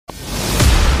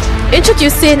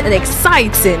Introducing an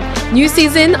exciting new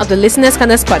season of the Listeners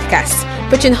Corners podcast,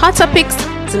 featuring hot topics,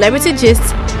 celebrity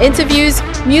gists, interviews,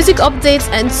 music updates,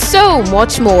 and so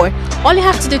much more. All you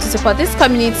have to do to support this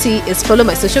community is follow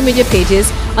my social media pages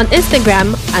on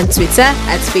Instagram and Twitter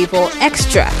at Favor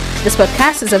Extra. This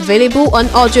podcast is available on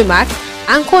AudioMac,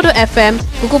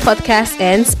 Anchor.fm, Google Podcasts,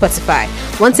 and Spotify.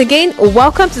 Once again,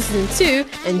 welcome to season 2,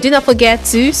 and do not forget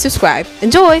to subscribe.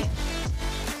 Enjoy!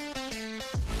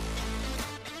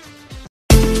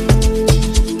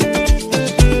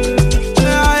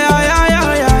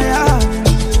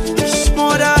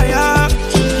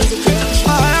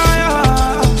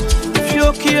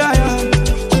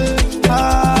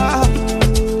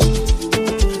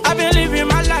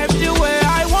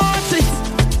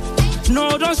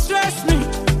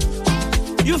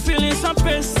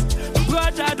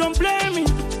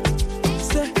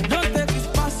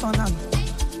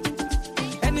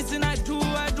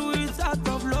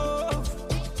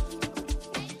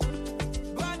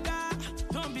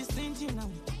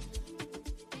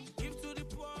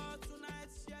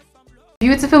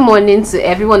 Beautiful morning to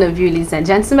every one of you, ladies and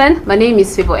gentlemen. My name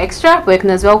is Favor Extra, but you can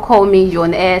as well call me your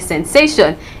on-air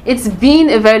sensation. It's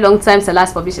been a very long time since I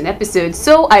last published an episode,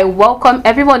 so I welcome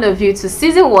every one of you to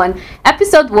season 1,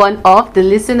 episode 1 of the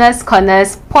Listeners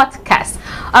Corners podcast.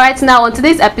 Alright, now on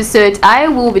today's episode, I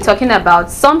will be talking about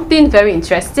something very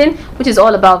interesting, which is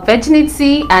all about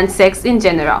virginity and sex in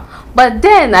general. But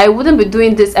then I wouldn't be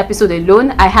doing this episode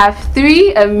alone. I have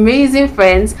 3 amazing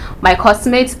friends, my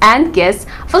classmates and guests.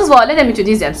 First of all, let them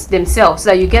introduce themselves so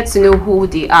that you get to know who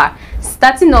they are.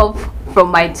 Starting off from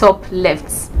my top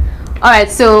left. Alright,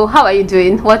 so how are you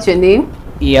doing? What's your name?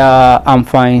 Yeah, I'm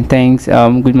fine, thanks.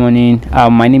 Good morning.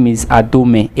 My name is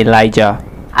Adome Elijah.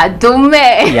 Adome.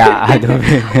 Yeah,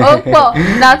 Adome. Oh, well,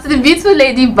 now to the beautiful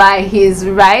lady by his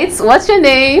right. What's your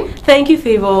name? Thank you,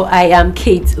 Favor. I am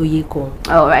Kate Oyeko.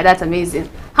 All right, that's amazing.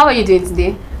 How are you doing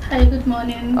today? Hi, good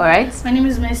morning. All right. My name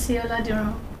is Mercy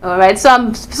Oladiran. All right, so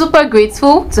I'm super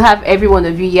grateful to have every one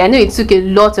of you here. I know it took a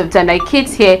lot of time. Like Kate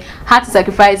here had to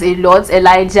sacrifice a lot.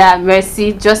 Elijah,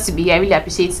 Mercy, just to be here. I really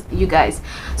appreciate you guys.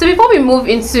 So before we move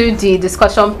into the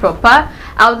discussion proper,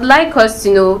 I would like us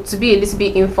to be a little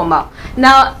bit informal.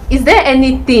 Now, is there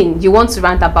anything you want to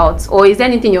rant about, or is there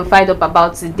anything you're fired up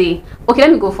about today? Okay,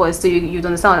 let me go first so you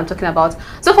understand what I'm talking about.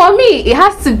 So for me, it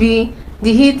has to be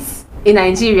the hits in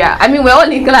Nigeria. I mean, we're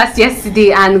all in class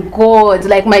yesterday, and God,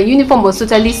 like my uniform was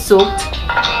totally soaked.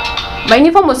 My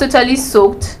uniform was totally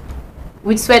soaked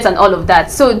with sweat and all of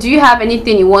that. So do you have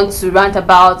anything you want to rant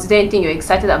about? Is there anything you're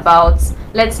excited about?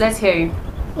 Let's hear you.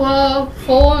 Well,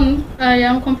 for one, I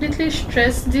am completely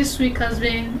stressed. This week has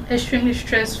been extremely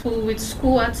stressful with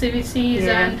school activities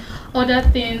and other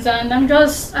things, and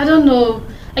I don't know.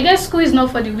 I guess school is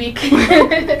not for the weak.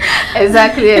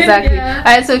 Exactly. Yeah.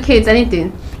 All right, so Kate,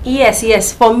 anything?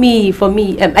 Yes. For me,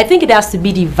 I think it has to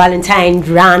be the Valentine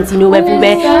rant.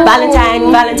 Everywhere.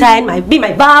 Valentine might be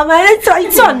my bar.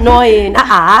 It's so annoying.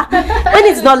 When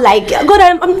it's not like God,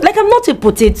 I'm not a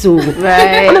potato.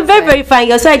 Right. I'm a very, very fine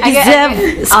girl, so I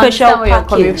deserve special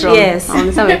package. Yes. I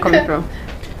understand where you're coming from.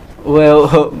 Well,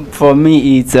 for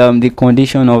me, it's the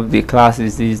condition of the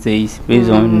classes these days based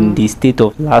on the state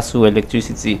of LASU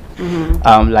electricity.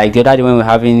 Like the other day when we were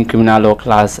having criminal law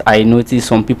class, I noticed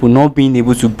some people not being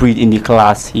able to breathe in the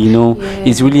class.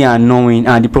 It's really annoying.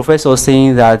 And the professor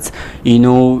saying that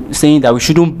we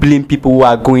shouldn't blame people who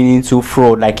are going into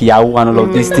fraud like Yahoo and all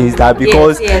of these things. That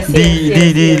because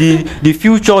the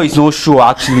future is not sure.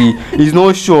 Actually, it's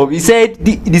not sure. He said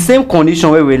the same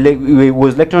condition where we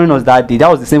was lecturing us that day.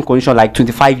 That was the same condition like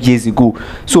 25 years ago.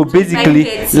 So basically,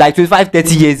 like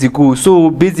 25-30 years ago. So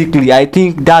basically, I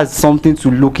think that's something to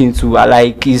look into.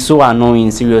 Like, it's so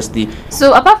annoying, seriously.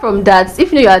 So apart from that,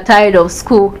 if you are tired of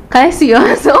school, can I see your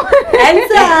answer? I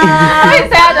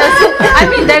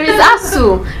mean, there is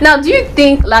ASU. Now, do you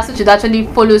think LASU should actually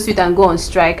follow suit and go on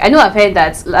strike? I know I've heard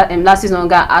that LASU is no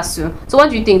longer ASU. So what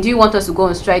do you think? Do you want us to go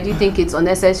on strike? Do you think it's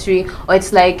unnecessary, or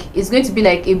it's going to be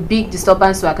like a big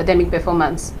disturbance to academic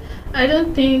performance? I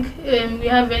don't think we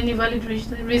have any valid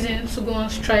reason to go on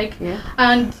strike.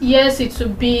 And yes, it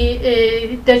would be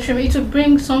a detriment. It would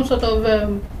bring some sort of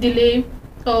delay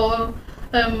or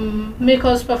make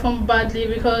us perform badly,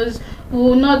 because we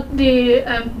will not be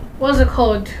what's it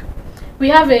called? We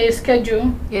have a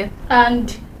schedule,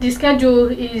 and the schedule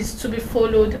is to be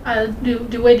followed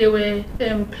the way they were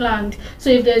planned. So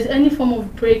if there's any form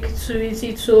of break to it,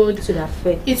 it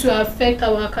will affect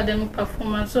our academic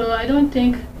performance. So I don't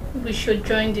think we should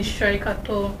join the strike at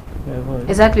all.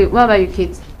 Exactly. What about you,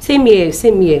 kids? Same here.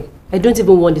 I don't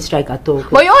even want the strike at all.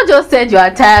 But you all just said you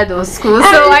are tired of school,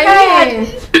 so I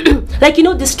mean... Like,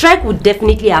 the strike would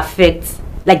definitely affect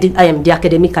like the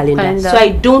academic calendar. So I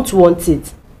don't want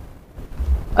it.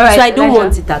 All right, so I don't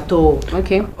want it at all.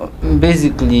 Okay.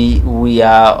 Basically, we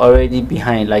are already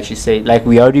behind, like she said. Like,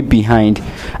 we are already behind.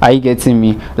 Are you getting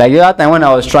me? Like, the other time when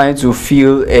I was trying to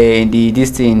fill when I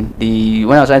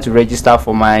was trying to register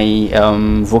for my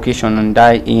vocation on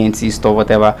that ENT stuff,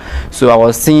 whatever. So I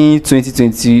was seeing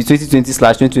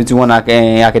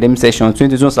 2020/2021 academic session,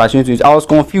 2021/2020. I was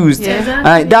confused. Yeah,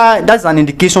 exactly. And that's an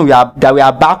indication we are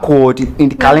backward in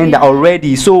the calendar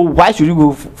already. So why should we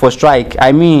go for strike?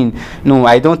 I mean, no,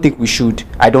 I don't think we should.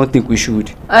 Alright,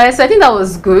 so I think that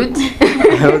was good.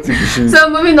 I don't think we should. So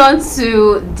moving on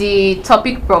to the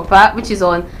topic proper, which is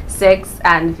on sex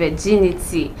and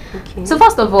virginity. Okay. So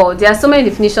first of all, there are so many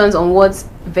definitions on what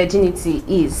virginity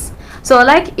is. So I'd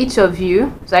like each of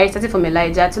you, starting from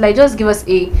Elijah, to like just give us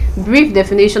a brief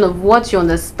definition of what you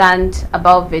understand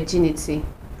about virginity.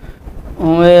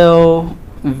 Well,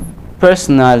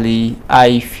 personally,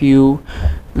 I feel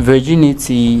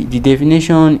virginity, the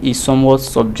definition is somewhat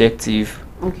subjective.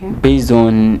 Okay. Based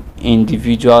on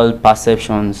individual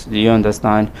perceptions. Do you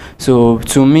understand? So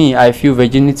to me, I feel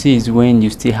virginity is when you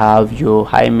still have your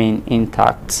hymen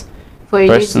intact. For a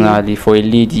Personally, lady. for a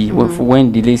lady,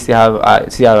 when the lady still have a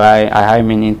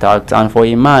hymen intact, and for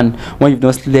a man, when you've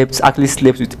not actually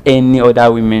slept with any other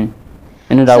women,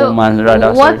 woman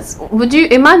rather. What sorry. would you,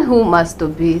 a man who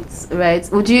masturbates, right?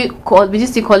 Would you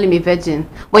still call him a virgin?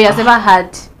 But he has never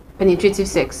had penetrative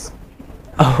sex.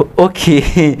 Oh,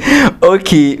 okay.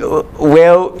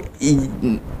 Well,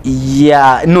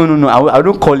 yeah. No. I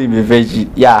don't call him a virgin.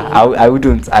 Yeah, I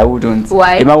wouldn't.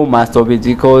 Why? A man will masturbate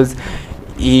because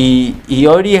he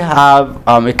already have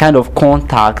a kind of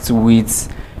contact with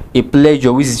a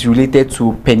pleasure which is related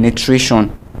to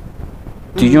penetration.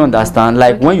 Do you understand?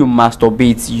 Like, when you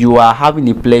masturbate, you are having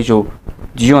a pleasure.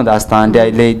 Do you understand?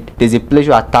 There's a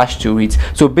pleasure attached to it.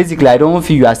 So basically, I don't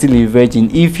feel you are still a virgin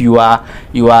if you are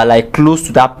like close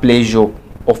to that pleasure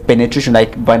of penetration,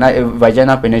 like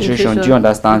vaginal penetration. Do you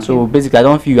understand? Okay. So basically, I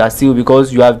don't feel you are still,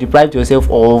 because you have deprived yourself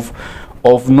of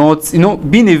not,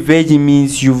 being a virgin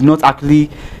means you've not actually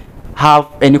have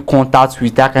any contact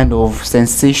with that kind of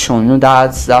sensation.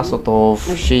 That's that sort of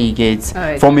shit you get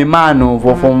from a man, or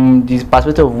from the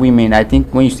perspective of women. I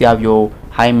think when you still have your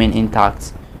hymen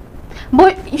intact.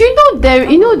 But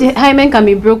the hymen can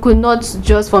be broken not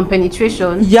just from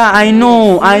penetration. Yeah, I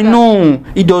know.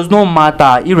 It does not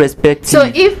matter, irrespective. So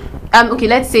if okay,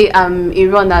 let's say I'm a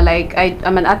runner, like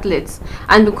I'm an athlete,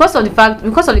 and because of the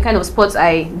kind of sports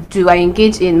I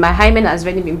engage in, my hymen has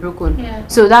already been broken. Yeah.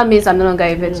 So that means I'm no longer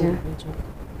a virgin.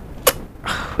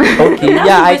 Okay,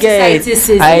 yeah, I get it.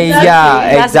 Exactly.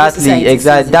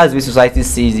 That's the society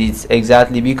sees it,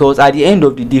 exactly. Because at the end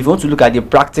of the day, if you want to look at the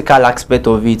practical aspect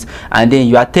of it, and then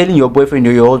you are telling your boyfriend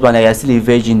or your husband that you are still a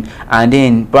virgin, and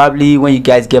then probably when you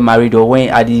guys get married, or when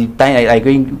at the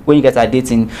time when you guys are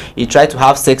dating, he try to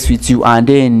have sex with you, and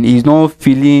then he's not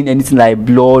feeling anything like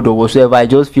blood or whatsoever. He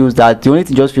just feels that the only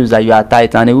thing just feels that you are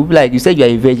tight, and he will be like, you said you are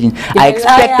a virgin. I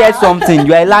expected something.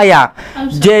 You are a liar.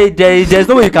 There's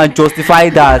no way you can justify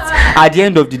that. At the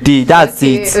end of the day, that's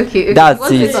it. Okay.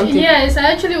 That's it. Yes,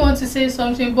 I actually want to say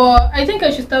something, but I think I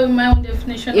should start with my own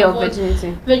definition of what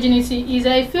virginity is.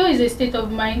 I feel is a state of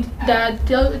mind that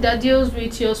deals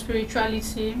with your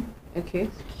spirituality. Okay.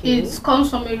 It comes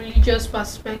from a religious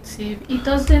perspective. It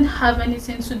doesn't have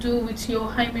anything to do with your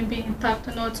hymen being intact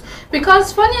or not.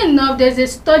 Because funny enough, there's a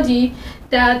study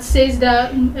that says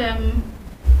that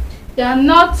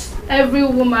not every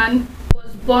woman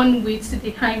was born with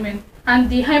the hymen.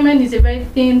 And the hymen is a very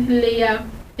thin layer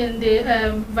in the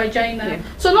vagina. Yeah.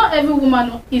 So not every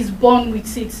woman is born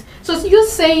with it. So you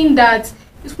saying that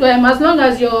as long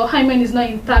as your hymen is not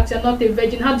intact, you're not a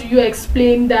virgin, how do you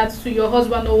explain that to your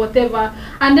husband or whatever?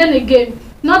 And then again,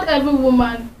 not every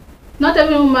woman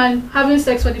having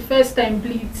sex for the first time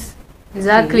bleeds.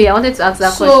 Exactly. I wanted to ask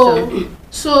that question.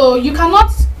 So you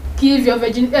cannot give your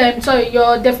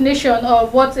your definition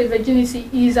of what a virginity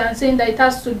is and saying that it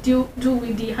has to do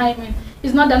with the hymen.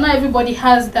 It's not that not everybody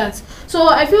has that. So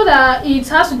I feel that it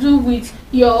has to do with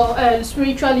your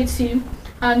spirituality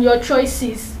and your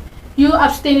choices. You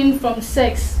abstaining from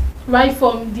sex right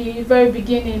from the very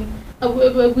beginning,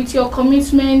 with your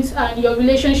commitment and your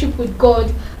relationship with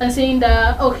God, and saying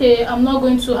that, okay, I'm not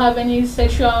going to have any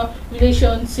sexual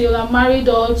relation till I'm married,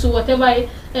 or to whatever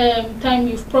time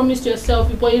you've promised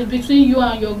yourself, but it's between you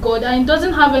and your God, and it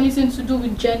doesn't have anything to do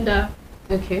with gender.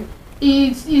 Okay.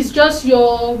 It's just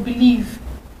your belief.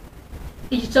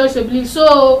 It's just your belief.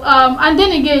 So and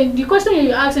then again, the question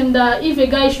you ask him, that if a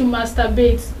guy should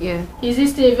masturbate, yeah, is he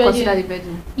still a virgin? Considered a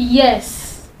virgin? Yes.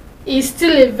 is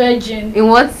still a virgin. In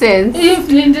what sense? If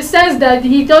in the sense that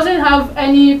he doesn't have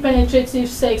any penetrative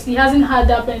sex, he hasn't had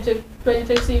that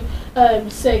penetrative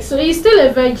sex, so he's still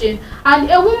a virgin. And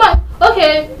a woman,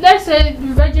 okay, let's say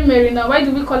Virgin Mary. Now, why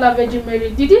do we call her Virgin Mary?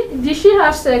 Did she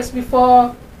have sex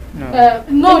before?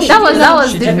 No, that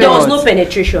was different. There was no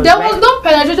penetration. There was no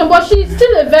penetration, but she's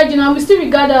still a virgin, and we still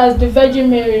regard her as the Virgin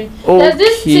Mary. Okay. There's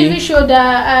this TV show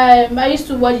that I used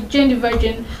to watch, Jane the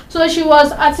Virgin. So she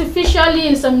was artificially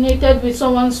inseminated with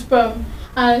someone's sperm,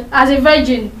 and as a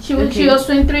virgin, she was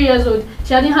 23 years old.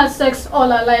 She hadn't had sex all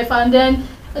her life, and then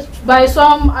by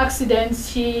some accident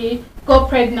she got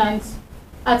pregnant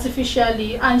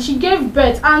artificially, and she gave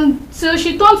birth, and till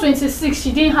she turned 26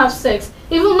 she didn't have sex,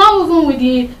 not even with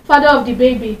the father of the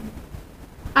baby.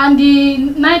 And the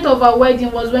night of her wedding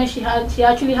was when she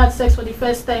actually had sex for the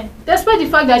first time, despite the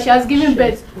fact that she has given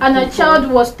birth and her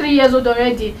child was 3 years old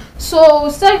already. So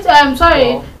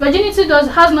virginity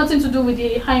has nothing to do with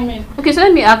the hymen. Okay, so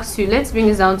let me ask you, let's bring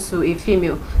this down to a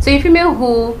female. So a female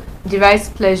who derives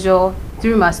pleasure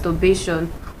through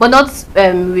masturbation, but not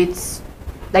with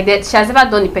like that, she has never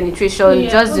done the penetration,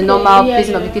 just the normal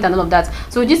placing of the clit and all of that.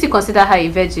 So would you still consider her a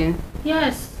virgin?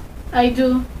 Yes, I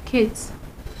do. Kids.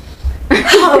 Okay,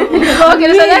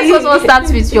 so let's also start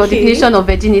with your definition of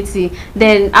virginity.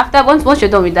 Then after once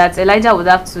you're done with that, Elijah would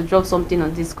have to drop something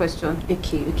on this question.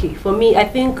 Okay. For me, I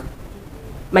think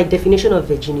my definition of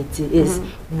virginity is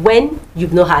when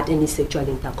you've not had any sexual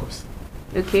intercourse.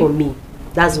 Okay. For me,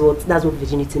 that's what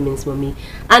virginity means for me.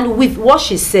 And with what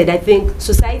she said, I think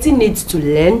society needs to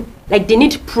learn. Like they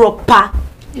need proper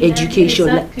education,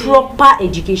 exactly. Proper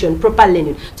education, proper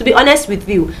learning. To be honest with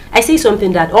you, I say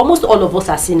something that almost all of us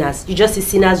are sinners. You just see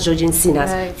sinners judging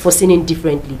sinners for sinning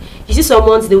differently. You see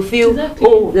someone, they'll feel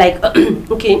like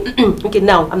okay,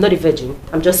 now I'm not a virgin.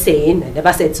 I'm just saying, I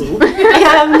never said so.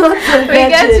 I am not a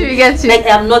virgin. We get you. Like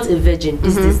I am not a virgin.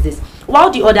 This.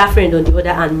 While the other friend on the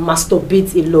other hand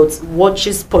masturbates a lot,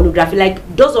 watches pornography,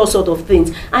 like does all sort of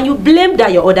things, and you blame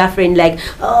that your other friend, like,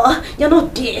 oh, you're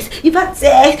not this, you've had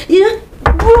sex,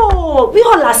 bro, we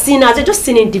all are sinners, they're just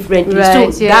sinning differently.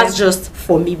 Right, so that's just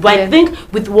for me. But I think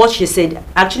with what she said,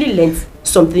 I actually learned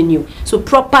something new. So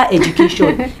proper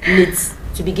education needs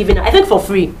to be given, I think, for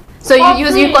free. So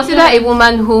you consider a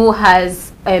woman who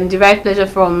has derived pleasure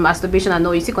from masturbation and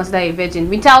all, you still consider a virgin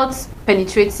without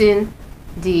penetrating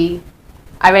the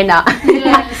arena?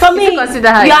 For me, you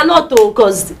are not, though,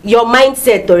 because your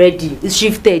mindset already is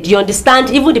shifted. You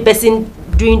understand, even the person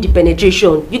doing the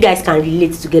penetration, you guys can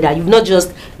relate together. You've not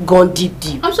just gone deep.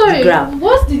 I'm sorry,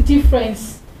 what's the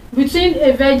difference between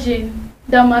a virgin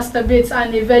that masturbates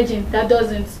and a virgin that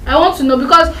doesn't? I want to know,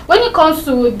 because when it comes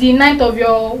to the night of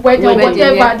your wedding or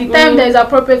whatever, the time that is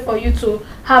appropriate for you to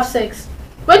have sex,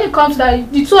 when it comes to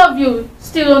that, the two of you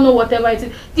still don't know whatever it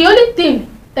is. The only thing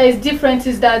that is different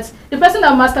is that the person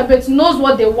that masturbates knows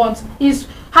what they want,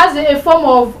 has a form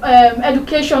of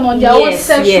education on their own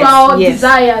sexual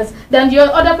desires than the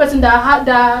other person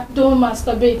that don't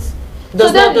masturbate.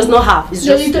 Does not have. It's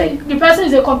just like the person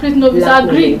is a complete novice. I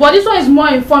agree, but this one is more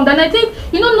informed, and I think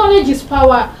knowledge is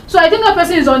power. So I think that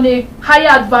person is on a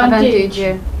higher advantage.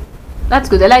 Yeah. That's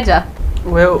good, Elijah.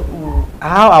 Well,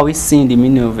 how are we seeing the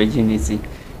meaning of virginity?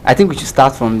 I think we should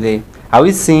start from there. Are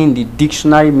we seeing the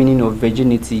dictionary meaning of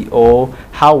virginity, or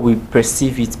how we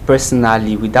perceive it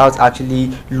personally without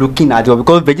actually looking at it?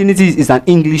 Because virginity is an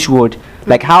English word.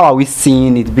 Like, how are we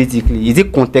seeing it basically? Is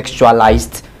it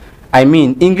contextualized? I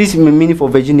mean, English meaning for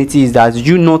virginity is that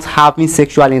you not having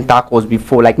sexual intercourse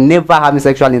before, like never having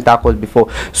sexual intercourse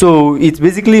before. So it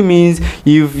basically means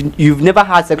you've never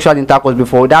had sexual intercourse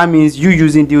before. That means you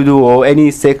using dildo or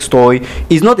any sex toy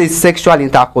is not a sexual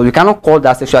intercourse. You cannot call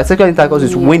that sexual. Sexual intercourse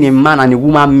is when a man and a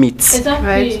woman meet. Exactly.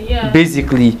 Right? Yeah.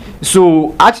 Basically.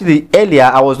 So actually earlier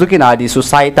I was looking at the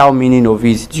societal meaning of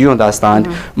it. Do you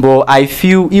understand? But I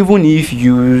feel even if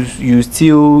you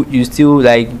still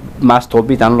like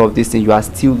masturbate and all of this thing, you are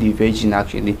still the virgin.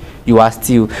 Actually, you are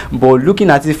still. But looking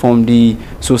at it from the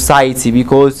society,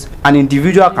 because an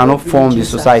individual cannot form the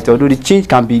society, although the change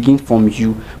can begin from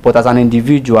you, but as an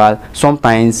individual,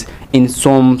 sometimes in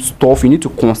some stuff you need to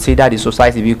consider the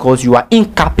society, because you are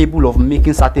incapable of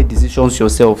making certain decisions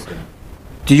yourself.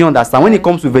 Do you understand? When it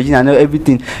comes to virgin and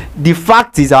everything, the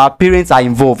fact is our parents are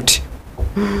involved.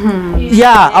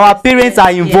 Our parents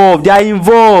are involved. They are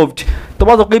involved. Tó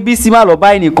bá sọ pé bí sí máa lọ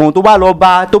bá ẹnìkan, tó bá lọ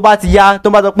bá, tó bá ti yá,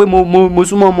 tó bá sọ pé mo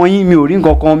súnmọ́ ọmọ yín, mi ò rí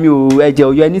nǹkan kan, mi ò ẹ̀jẹ̀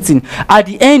ò yọ anything. At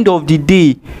the end of the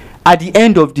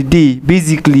day,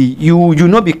 basically, you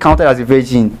not be counted as a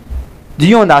virgin. Do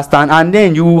you understand? And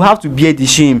then you have to bear the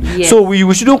shame. Yes. So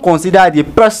we shouldn't consider the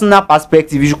personal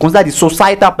perspective. We should consider the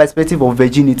societal perspective of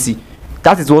virginity.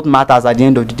 That is what matters at the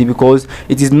end of the day, because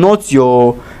it is not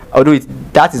your, although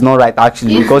that is not right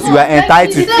actually, because you are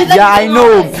entitled. I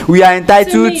know we are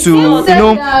entitled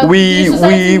to,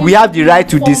 we have the right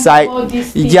to decide.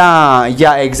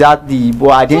 Yeah, exactly.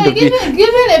 But at the end of the day,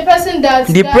 given a person that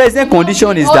the present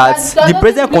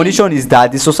condition is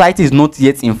that the society is not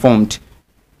yet informed.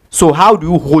 So how do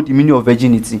you hold the meaning of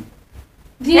virginity?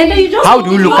 How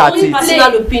do you look at it?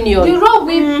 The role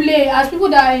we play as people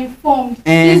that are informed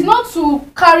is not to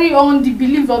carry on the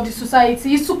beliefs of the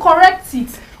society, it's to correct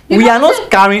it. We are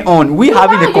not carrying on. We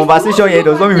having a conversation here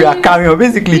does not mean we are carrying on.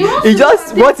 Basically, it's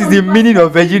just what is the meaning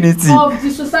of virginity of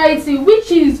the society,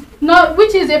 which is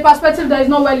a perspective that is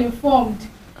not well informed.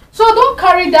 So don't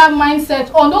carry that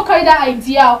mindset on. Don't carry that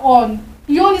idea on.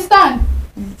 You understand?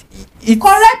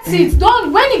 Correct it.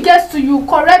 Don't, when it gets to you,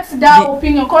 correct that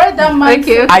opinion, correct that mindset.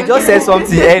 Okay. I just said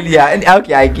something earlier, and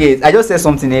okay, I get. I just said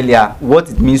something earlier. What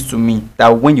it means to me that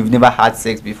when you've never had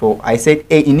sex before, I said,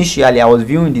 initially I was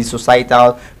viewing the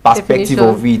societal perspective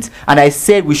of it, and I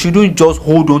said we shouldn't just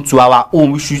hold on to our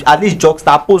own. We should at least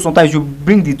juxtapose. Sometimes you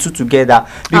bring the two together,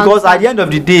 because at the end of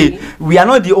the day, we are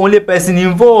not the only person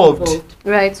involved.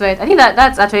 Right. I think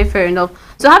that's actually fair enough.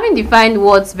 So having defined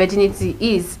what virginity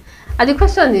is, and the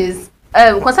question is,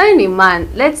 concerning a man,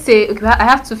 let's say, okay, I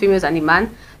have two females and a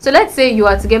man. So let's say you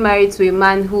are to get married to a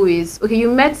man who is, okay, you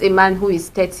met a man who is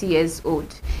 30 years old.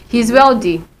 He's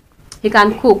wealthy. He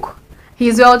can cook.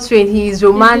 He's well trained. He's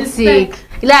romantic.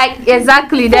 Like,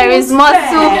 exactly. There is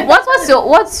muscle.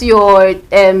 What's your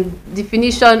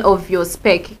definition of your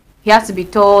spec? He has to be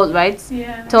tall, right?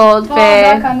 Yeah. Tall,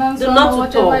 fair.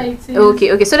 Not too tall.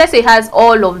 Okay. So let's say he has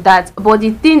all of that. But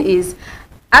the thing is,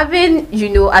 having,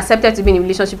 accepted to be in a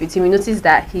relationship with him, you notice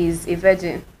that he's a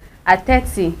virgin at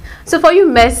 30. So for you,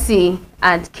 Mercy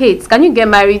and Kate, can you get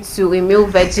married to a male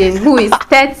virgin who is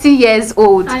 30 years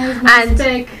old?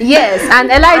 Yes,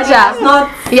 and Elijah,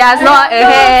 he has not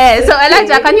hair. So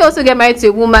Elijah, can you also get married to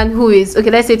a woman who is, okay,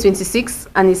 let's say 26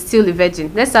 and is still a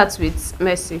virgin? Let's start with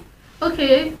Mercy.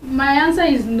 Okay, my answer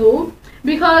is no,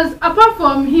 because apart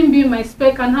from him being my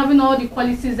spec and having all the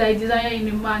qualities that I desire in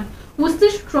a man, we'll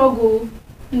still struggle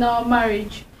in our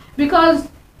marriage, because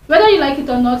whether you like it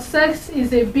or not, sex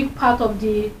is a big part of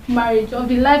the marriage, of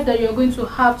the life that you're going to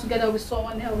have together with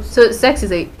someone else. So sex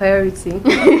is a priority.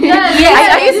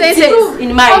 Yes, are you saying sex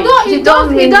in marriage?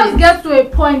 Although it does get to a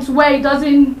point where it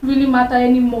doesn't really matter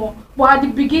anymore, but at the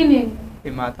beginning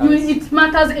it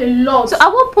matters a lot. So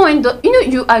at what point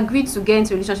you agreed to get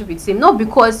into a relationship with him, not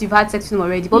because you've had sex with him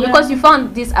already, but because you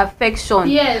found this affection?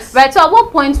 Yes. Right. So at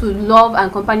what point would love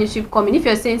and companionship come in, if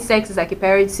you're saying sex is like a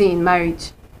priority in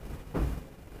marriage?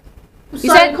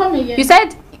 You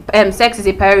said sex is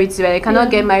a priority, right? You cannot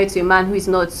get married to a man who is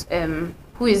not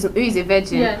who is a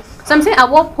virgin. Yes. So I'm saying, at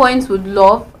what point would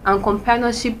love and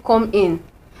companionship come in?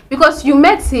 Because you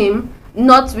met him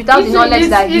not without the knowledge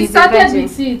that he's a virgin.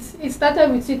 It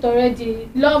started with it already.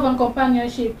 Love and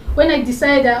companionship. When I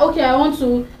decided that, okay, I want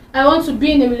to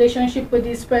be in a relationship with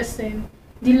this person,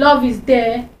 the love is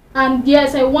there, and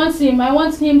yes, I want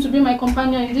him to be my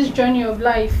companion in this journey of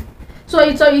life. So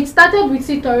it started with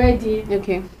it already.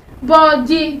 Okay. But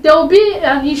there will be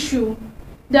an issue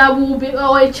that will be,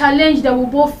 or a challenge that we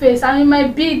both face, and it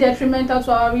might be detrimental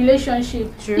to our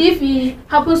relationship. True. If he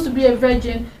happens to be a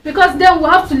virgin, because then we'll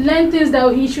have to learn things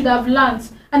that he should have learned,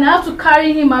 and I have to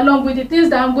carry him along with the things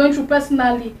that I'm going through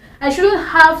personally. I shouldn't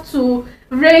have to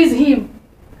raise him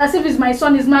as if he's my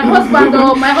son, is my husband,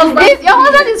 or my husband. Your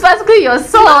husband is basically your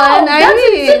son.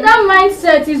 See, that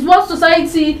mindset is what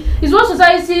society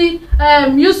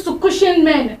used to cushion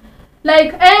men.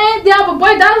 Like, they have a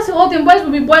boy, that's the whole thing, boys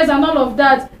will be boys and all of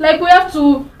that. Like, we have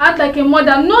to act like a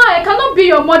mother. No, I cannot be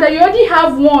your mother. You already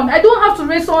have one. I don't have to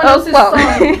raise someone else's son.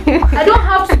 I don't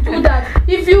have to do that.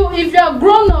 If you are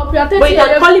grown up, you are 30 But you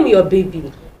can call him your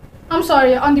baby. I'm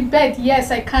sorry, on the bed,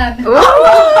 yes, I can.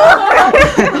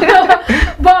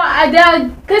 But there are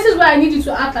cases where I need you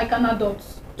to act like an adult.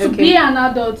 To be an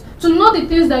adult. To know the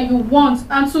things that you want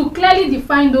and to clearly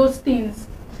define those things.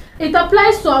 It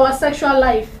applies to our sexual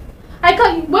life.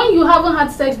 When you haven't had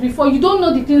sex before, you don't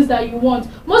know the things that you want.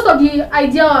 Most of the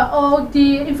idea or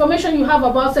the information you have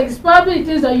about sex is probably the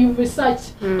things that you've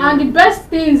researched. And the best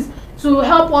things to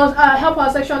help our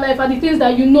sexual life are the things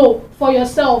that you know for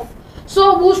yourself.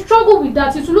 So we'll struggle with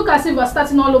that. It will look as if we're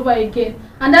starting all over again,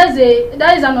 and that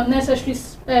is an unnecessary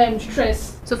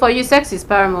stress. So for you, sex is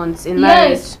paramount in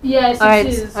marriage. Yes, it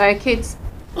is. All right, kids.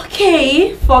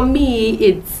 Okay, for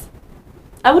me,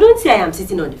 I wouldn't say I am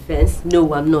sitting on the fence.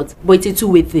 No, I'm not. But it's a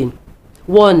two-way thing.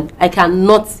 One, I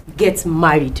cannot get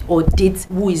married or date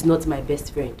who is not my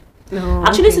best friend. No,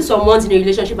 Actually, see someone's in a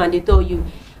relationship and they tell you,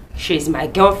 she's my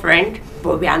girlfriend,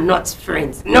 but we are not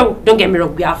friends. No, don't get me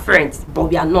wrong, we are friends, but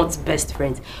we are not best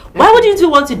friends. Why would you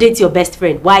want to date your best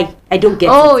friend? Why? I don't get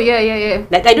it. Oh, yeah.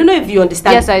 Like, I don't know if you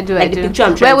understand. Yes, I do. Like, I the do. picture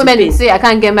I'm trying Where to women paint. say, I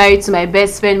can't get married to my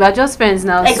best friend. We're just friends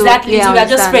now. Exactly, so we I are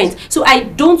just understand. friends. So I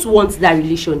don't want that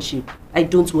relationship. I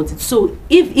don't want it. So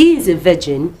if he is a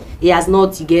virgin, he has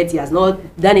not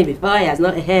done it before, he has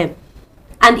not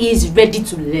and he is ready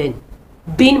to learn.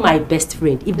 Being my best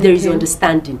friend, if there is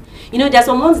understanding. You know, there are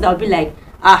some ones that will be like,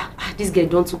 this girl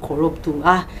don't too corrupt too.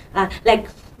 Like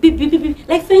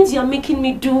like things you're making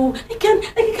me do. I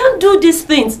can't do these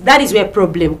things. That is where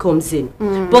problem comes in.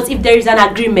 But if there is an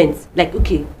agreement, like,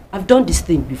 okay, I've done this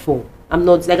thing before. I'm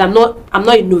not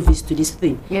a novice to this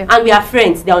thing. Yeah. And we are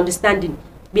friends, they're understanding.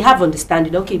 We have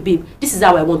understanding. Okay, babe, this is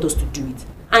how I want us to do it.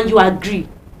 And you agree.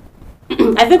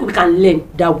 I think we can learn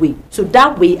that way. So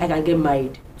that way I can get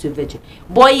married to a virgin.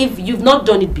 But if you've not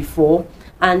done it before,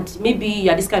 and maybe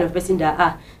you're this kind of person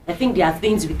that I think there are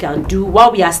things we can do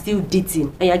while we are still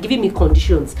dating, and you're giving me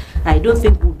conditions I don't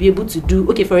think we'll be able to do.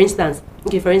 Okay, for instance,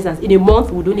 in a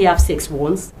month we'd only have sex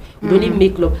once. We'd only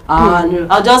make love. No,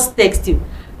 I'll just text you.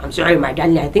 I'm sorry, my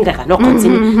darling, I think I cannot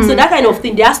continue. So that kind of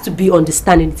thing, there has to be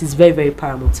understanding. It is very, very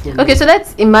paramount for me. Okay, so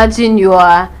let's imagine you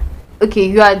are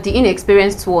the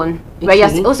inexperienced one, where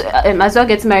you're also as well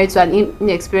getting married to an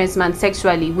inexperienced man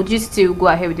sexually. Would you still go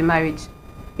ahead with the marriage?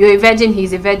 You're a virgin,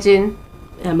 he's a virgin.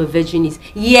 I'm a virgin.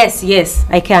 Yes,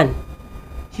 I can.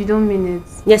 You don't mean it?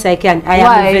 Yes, I can. I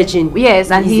am a virgin.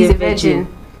 Yes, and he's a virgin.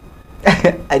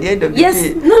 At the end of the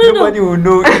day, no. nobody will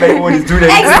know if anyone is doing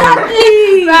anything.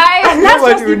 Exactly. Right. And that's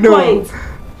Nobody just the will know. point.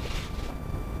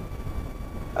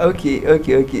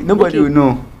 Okay. Nobody will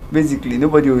know. Basically,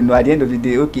 nobody will know at the end of the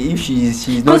day. Okay, if she's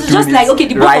not Because it's just doing like, it okay,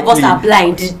 the both of us are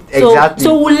blind. Exactly.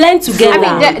 So we'll learn together.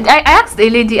 I mean, I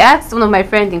asked one of my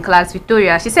friends in class,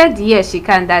 Victoria. She said yes, she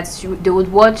can. That they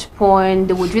would watch porn,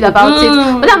 they would read about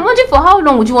it. But I'm wondering, for how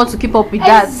long would you want to keep up with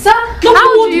that? Exactly. No,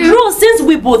 How we do would you- grow since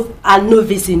we both are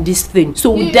novice in this thing.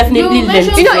 So we definitely learn.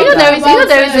 mentioned You know,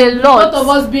 there is a lot. Both of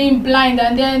us being blind,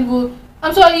 and then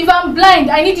I'm sorry, if I'm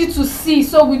blind, I need you to see,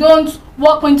 so we don't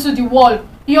walk into the wall.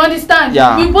 You understand?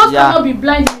 Yeah, We both yeah. cannot be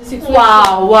blind in the situation.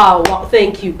 Wow,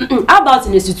 thank you. How about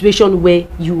in a situation where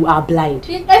you are blind?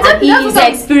 And Exactly. he That's is what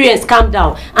I'm- experienced, calm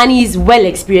down, and he is well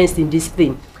experienced in this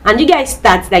thing. And you guys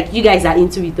start, like, you guys are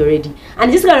into it already.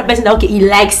 And this kind of person that, okay, he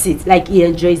likes it, like, he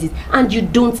enjoys it, and you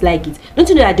don't like it. Don't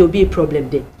you know that there will be a problem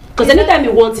there? Because anytime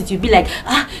you want it, you'll be like,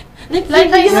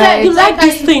 Like I said, you like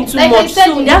this thing too like I much. said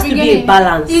So in there has the to be a beginning,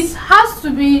 balance. It has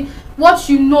to be what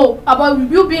you know about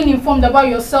you, being informed about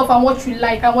yourself and what you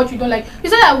like and what you don't like. You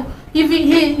said that if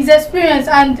he is experienced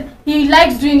and he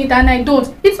likes doing it and I don't,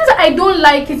 it means that I don't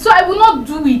like it, so I will not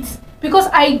do it because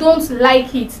I don't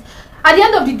like it. At the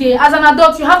end of the day, as an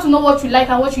adult, you have to know what you like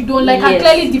and what you don't like, and Yes.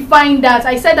 clearly define that.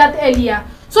 I said that earlier.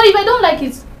 So if I don't like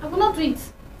it, I will not do it.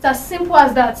 It's as simple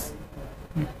as that.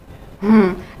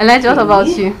 Elijah, what about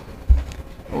you?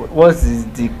 What is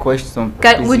the question?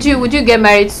 Would you get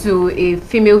married to a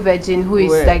female virgin who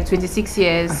is Well- like 26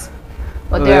 years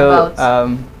or Well,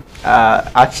 thereabouts?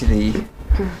 actually,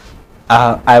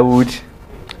 I would.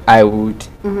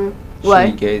 Why?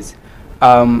 You guys.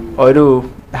 Although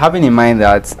having in mind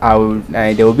that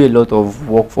there will be a lot of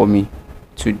work for me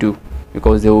to do,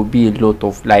 because there will be a lot.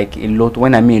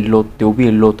 When I mean a lot, there will be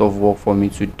a lot of work for me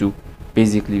to do,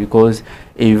 basically, because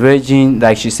a virgin,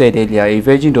 like she said earlier, a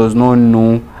virgin does not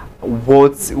know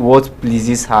what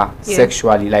pleases her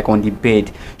sexually, like on the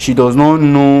bed. She does not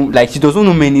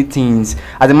know many things.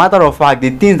 As a matter of fact,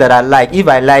 the things that I like, if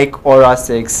I like oral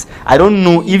sex, I don't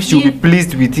know if she'll be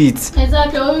pleased with it.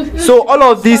 Exactly. So all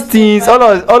of these things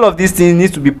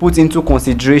need to be put into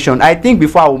consideration. I think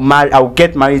before I will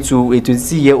get married to a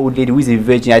 26-year-old lady who is a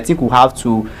virgin, I think we'll have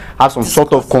to have some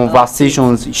sort of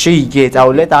conversations. I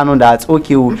will let her know that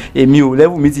okay,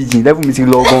 level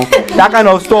meeting logo, that kind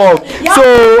of stuff.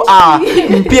 So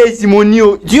PhD money,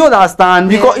 do you understand?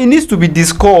 Because it needs to be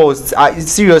discussed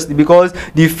seriously, because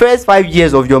the first 5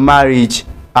 years of your marriage,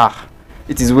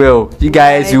 it is well. You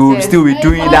guys, you will still be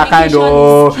doing that kind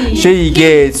of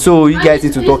shit. So you guys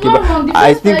need to talk about.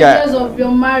 I think years of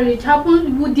your marriage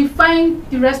would define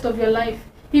the rest of your life.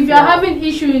 If you are having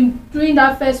issue during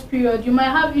that first period, you might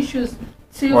have issues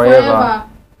till forever.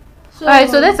 Alright,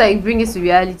 so let's bring it to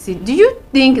reality. Do you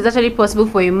think it's actually possible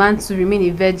for a man to remain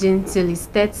a virgin till he's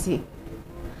 30?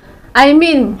 I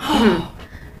mean,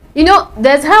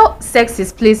 there's how sex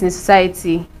is placed in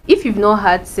society. If you've not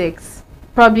had sex,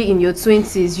 probably in your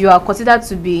 20s, you are considered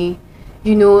to be,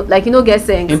 get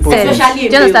sex. Especially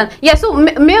Do you understand? Yeah, so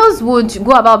males would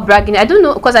go about bragging. I don't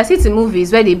know, because I see it in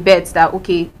movies where they bet that,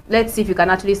 okay, let's see if you can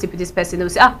actually sleep with this person. They'll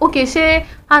say, okay, Shay,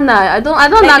 Hannah, I don't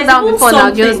knock down before now.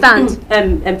 Do you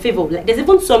understand? Favor. Like, there's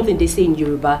even something they say in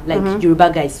Yoruba, like Yoruba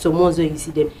guys. So once you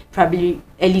see them, probably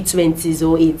early 20s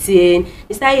or 18,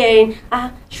 they start hearing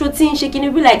shooting, shaking.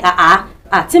 You'll be like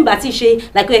Timbati Shay,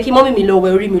 like mommy me lo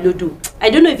worry me lo do. I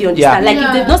don't know if you understand. Like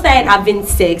if they don't start having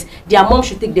sex, their mom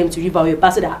should take them to river or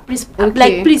pastor that please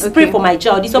pray for my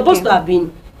child. It's supposed to have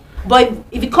been. But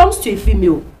if it comes to a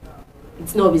female,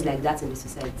 it's not always like that in the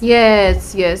society.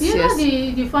 Yes. You know,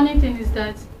 the funny thing is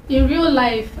that in real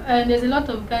life, there's a lot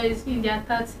of guys in their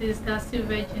 30s that are still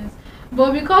virgins.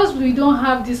 But because we don't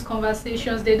have these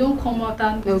conversations, they don't come out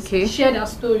and share their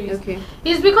stories.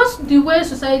 It's because the way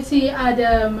society had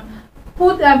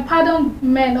pardon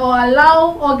men or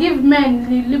allow or give men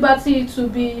the liberty to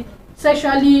be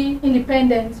sexually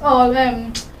independent, or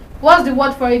what's the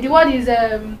word for it? The word is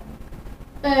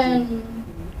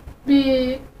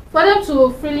for them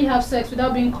to freely have sex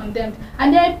without being condemned,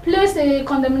 and they place a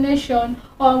condemnation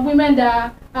on women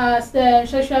that are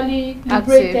sexually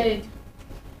liberated.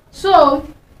 So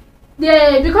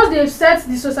because they've set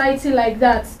the society like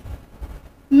that,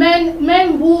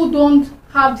 men who don't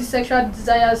have the sexual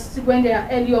desires when they are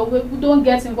early, or who don't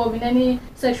get involved in any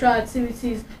sexual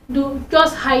activities, do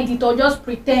just hide it or just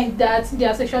pretend that they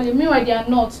are sexually. Meanwhile, they are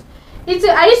not.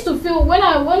 I used to feel when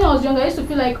I was younger, I used to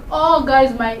feel like all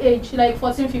guys my age, like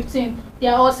 14, 15, they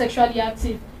are all sexually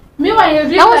active. Meanwhile, in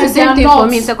real that was life, the same thing for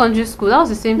me in secondary school. That was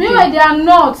the same meanwhile, thing. they are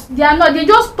not. They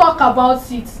just talk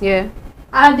about it. Yeah.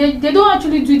 And they don't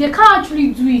actually do it. They can't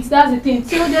actually do it. That's the thing.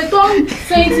 So they don't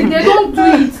say it. They don't do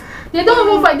it. They don't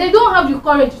even fight. They don't have the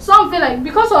courage. Some feel like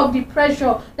because of the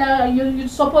pressure that you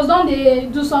suppose don't they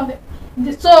do something.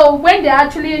 So when they're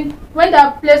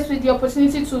placed with the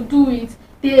opportunity to do it,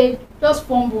 they just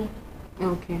fumble.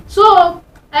 Okay. So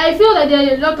I feel that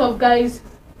there are a lot of guys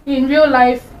in real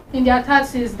life in their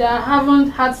 30s that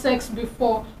haven't had sex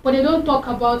before, but they don't talk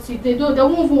about it. They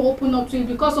won't even open up to it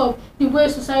because of the way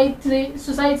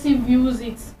society views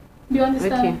it. Do you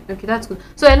understand? Okay, that's good.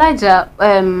 So Elijah,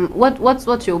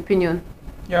 what's your opinion?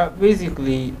 Yeah,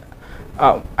 basically,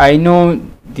 I know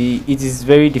it is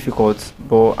very difficult,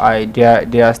 but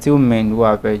there are still men who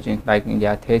are virgin, like in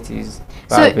their 30s.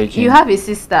 So you have a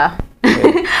sister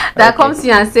that comes to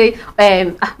you and say,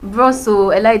 bro,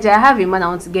 so Elijah, I have a man I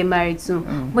want to get married to.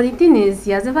 But the thing is,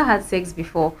 he has never had sex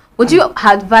before. Would you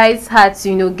advise her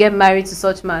to, get married to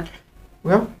such man?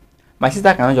 Well, my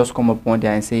sister cannot just come up one day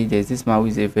and say, there's this man who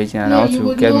is a virgin and I want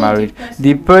to get married.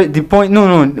 The point,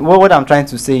 no, what I'm trying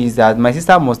to say is that my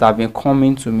sister must have been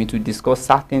coming to me to discuss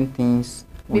certain things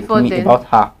with me about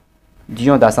her. Do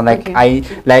you understand?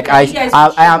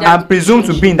 I'm presumed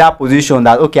to be in that position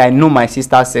that I know my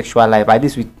sister's sexual life. At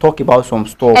least we talk about some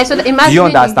stuff. So do you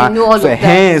understand? You know all of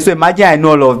that. So imagine I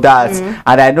know all of that,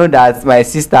 and I know that my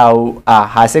sister,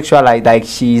 her sexual life, like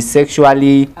she's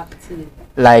sexually active.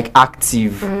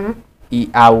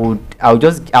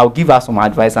 I'll give her some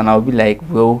advice, and I'll be like,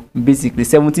 well, basically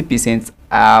 70%,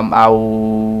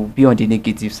 I'll be on the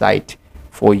negative side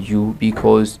for you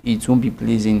because it won't be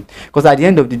pleasing. Because at the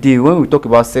end of the day, when we talk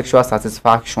about sexual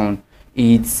satisfaction,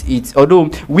 it's although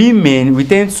women we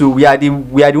are the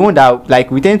one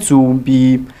that we tend to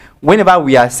be, whenever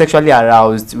we are sexually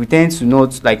aroused, we tend to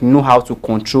not know how to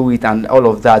control it and all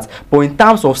of that. But in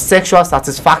terms of sexual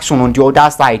satisfaction on the other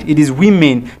side, it is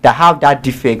women that have that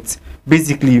defect.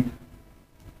 Basically,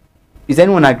 is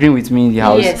anyone agreeing with me in the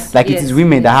house? Yes, it is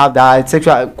women that have that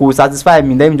sexual could satisfy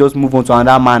me, let me just move on to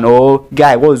another man or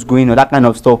guy, what's going on, that kind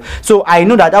of stuff. So I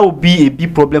know that would be a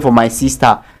big problem for my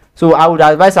sister. So I would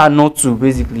advise her not to,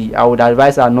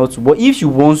 but if she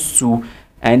wants to,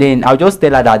 and then I'll just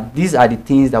tell her that these are the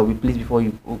things that we place before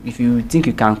you. If you think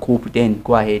you can cope, then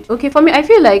go ahead. Okay, for me, I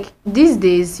feel like these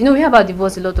days, we hear about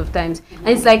divorce a lot of times, and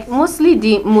it's mostly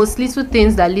the most little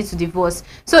things that lead to divorce.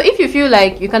 So if you feel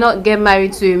like you cannot get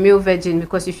married to a male virgin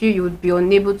because you feel you would be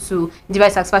unable to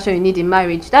derive satisfaction you need in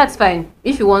marriage, that's fine.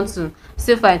 If you want to,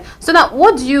 still fine. So now,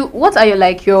 what are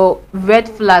your red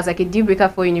flags, like a deal breaker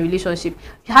for you in a relationship?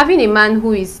 Having a man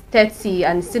who is 30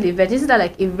 and still a virgin, is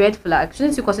that a red flag?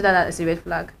 Shouldn't you consider that as a red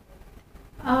flag?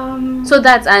 So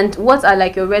that, and what are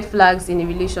your red flags in a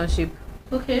relationship?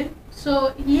 Okay,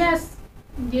 so yes,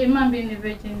 the man being a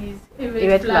virgin is a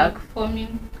red flag for me.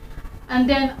 And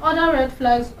then other red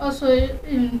flags also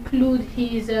include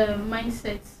his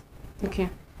mindset. Okay.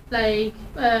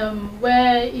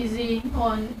 Where is he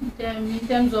on them in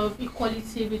terms of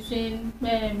equality between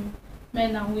men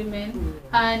and women,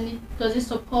 and does it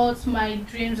support my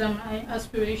dreams and my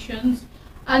aspirations?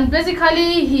 And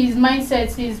basically his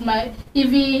mindset is if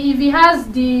he has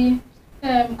the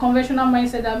conventional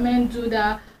mindset that men do,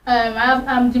 that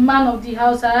I'm the man of the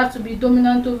house. I have to be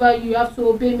dominant over you. You have to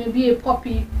obey me. Be a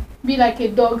puppy. Be like a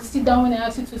dog. Sit down when I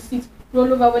ask you to sit.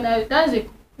 Roll over when I. That is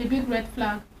a big red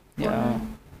flag. Yeah.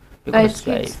 Because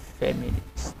like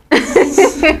feminist.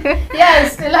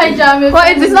 Yes, Elijah.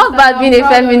 Well, it's not bad being a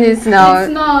feminist now.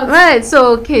 It's not. Right.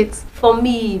 So, Kate. For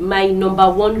me, my number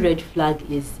one red flag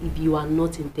is if you are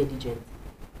not intelligent.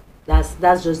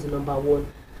 That's just the number one.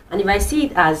 And if I see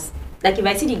it as like if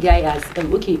I see the guy as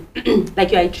okay,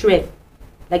 like you're a threat,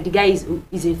 like the guy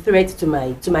is a threat to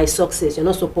my success. You're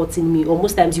not supporting me, or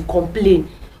most times you complain,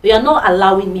 but you're not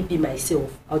allowing me be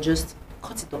myself. I'll just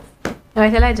cut it off. All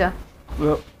right, Elijah.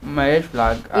 Well, my red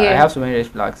flag, I have so many red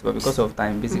flags, but because of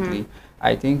time, basically,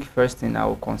 I think first thing I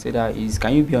will consider is,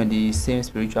 can you be on the same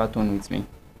spiritual tone with me?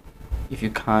 If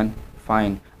you can,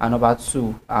 fine. And number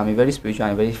two, I'm a very spiritual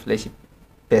and very fleshy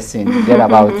person. Let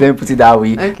me put it that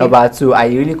way. Okay. Number two, I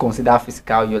really consider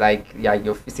physical.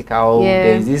 You're physical. Yeah.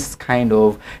 There's this kind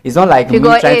of, it's not like You me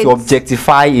got trying to AIDS.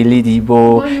 objectify a lady,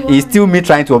 but it's still me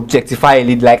trying to objectify a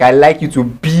lady. Like, I like you to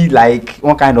be like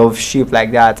one kind of shape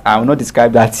like that. I will not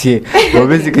describe that here, but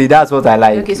basically that's what I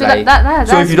like. Okay, so like, so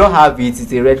that's if you don't have it,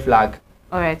 it's a red flag.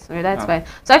 all right, that's fine.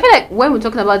 So I feel like when we're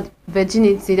talking about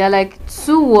virginity, there are like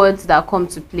two words that come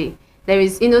to play. There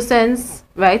is innocence,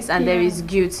 right, and there is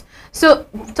guilt. So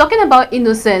talking about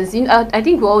innocence, I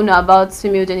think we all know about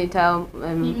female genital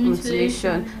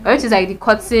mutilation, which is like the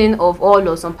cutting of all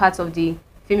or some parts of the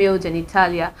female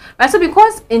genitalia, right? So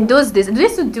because in those days, did they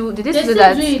still do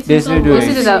that? They still do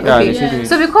it. Yeah, Okay. they still do it.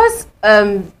 So because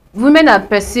women are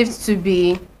perceived to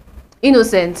be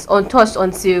innocent, untouched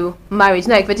until marriage.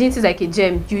 Like virginity is like a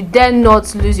gem. You dare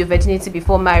not lose your virginity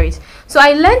before marriage. So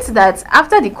I learned that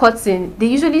after the cutting, they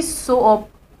usually sew up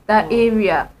that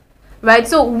area, right?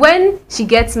 So when she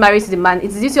gets married to the man,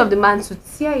 it's the duty of the man to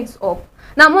tear it up.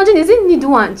 Now I'm wondering, is it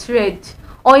needle and thread,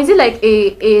 or is it like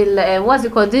a what's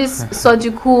it called, this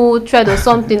surgical thread or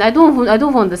something? I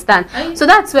don't understand. So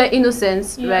that's where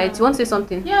innocence, right? You want to say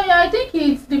something? Yeah, I think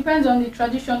it depends on the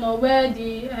tradition or where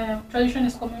the tradition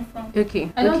is coming from.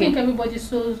 Okay. I don't think everybody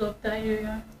sews up that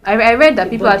area. I read that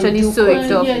people actually sew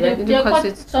it off. Yeah, They do cut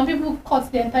it. some people cut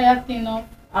the entire thing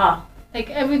off. Like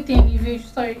everything. If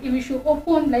you should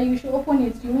open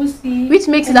it, you will see. Which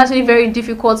makes it actually very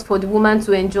difficult for the woman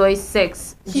to enjoy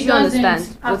sex. Do you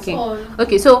understand? Okay.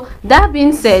 Okay, so that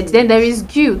being said, then there is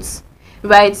guilt,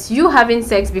 right? You having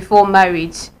sex before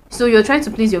marriage. So you're trying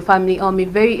to please your family. I'm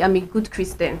a good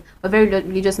Christian. We're very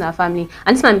religious in our family.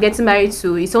 And this man I'm getting married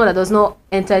to is someone that does not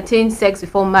entertain sex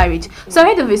before marriage. So I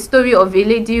heard of a story of a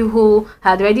lady who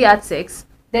had already had sex.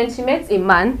 Then she met a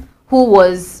man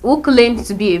who claimed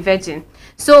to be a virgin.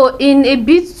 So in a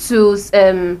bid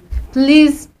to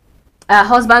please her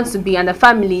husband to be and the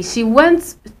family, she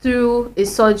went through a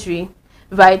surgery,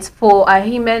 right, for a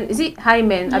hymen. Is it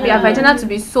hymen? Her vagina to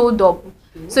be sewed up.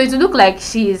 So it would look like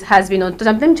she has been on.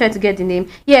 Let me try to get the name.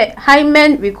 Yeah,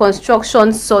 hymen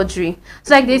reconstruction surgery.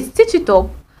 So like they stitch it up.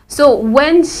 So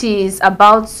when she's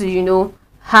about to,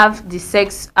 have the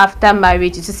sex after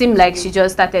marriage, it seemed like she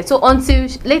just started. So until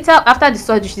later after the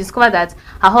surgery, she discovered that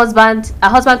her husband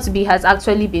to be has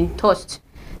actually been touched.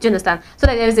 Do you understand? So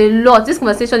that there's a lot. This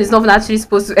conversation is not actually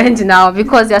supposed to end now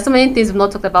because there are so many things we've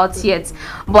not talked about yet.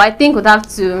 But I think we'll have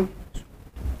to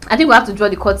draw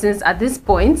the curtains at this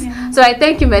point. So I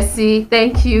thank you, Mercy.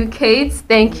 Thank you, Kate.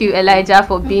 Thank you, Elijah,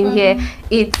 for being here.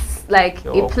 It's like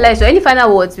a pleasure. Any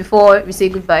final words before we say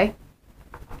goodbye?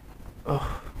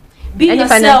 Be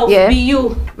yourself, be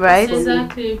you. Right?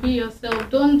 Exactly, be yourself.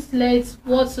 Don't let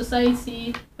what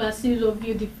society perceives of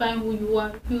you define who you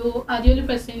are. You are the only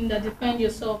person that defines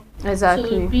yourself. Exactly.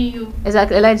 So be you.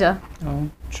 Exactly, Elijah.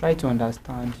 Try to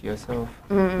understand yourself,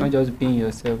 not just being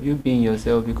yourself. You being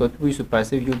yourself, because people used to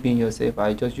perceive you being yourself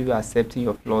are just you accepting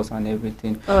your flaws and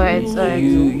everything. Alright.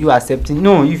 You accepting.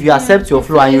 No, if you accept your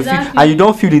flaw and you feel and you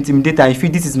don't feel intimidated and you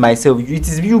feel this is myself, it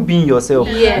is you being yourself.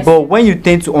 Yes. But when you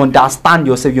tend to understand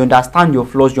yourself, you understand your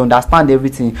flaws, you understand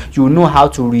everything, you know how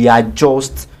to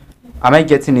readjust. Am I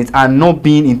getting it? And not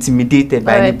being intimidated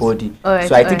by anybody.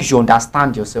 So I think you should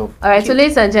understand yourself. Alright, so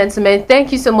ladies and gentlemen,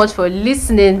 thank you so much for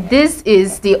listening. This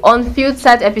is the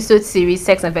Unfiltered episode series,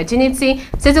 Sex and Virginity,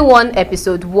 Season 1,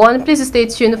 Episode 1. Please stay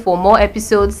tuned for more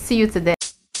episodes. See you today.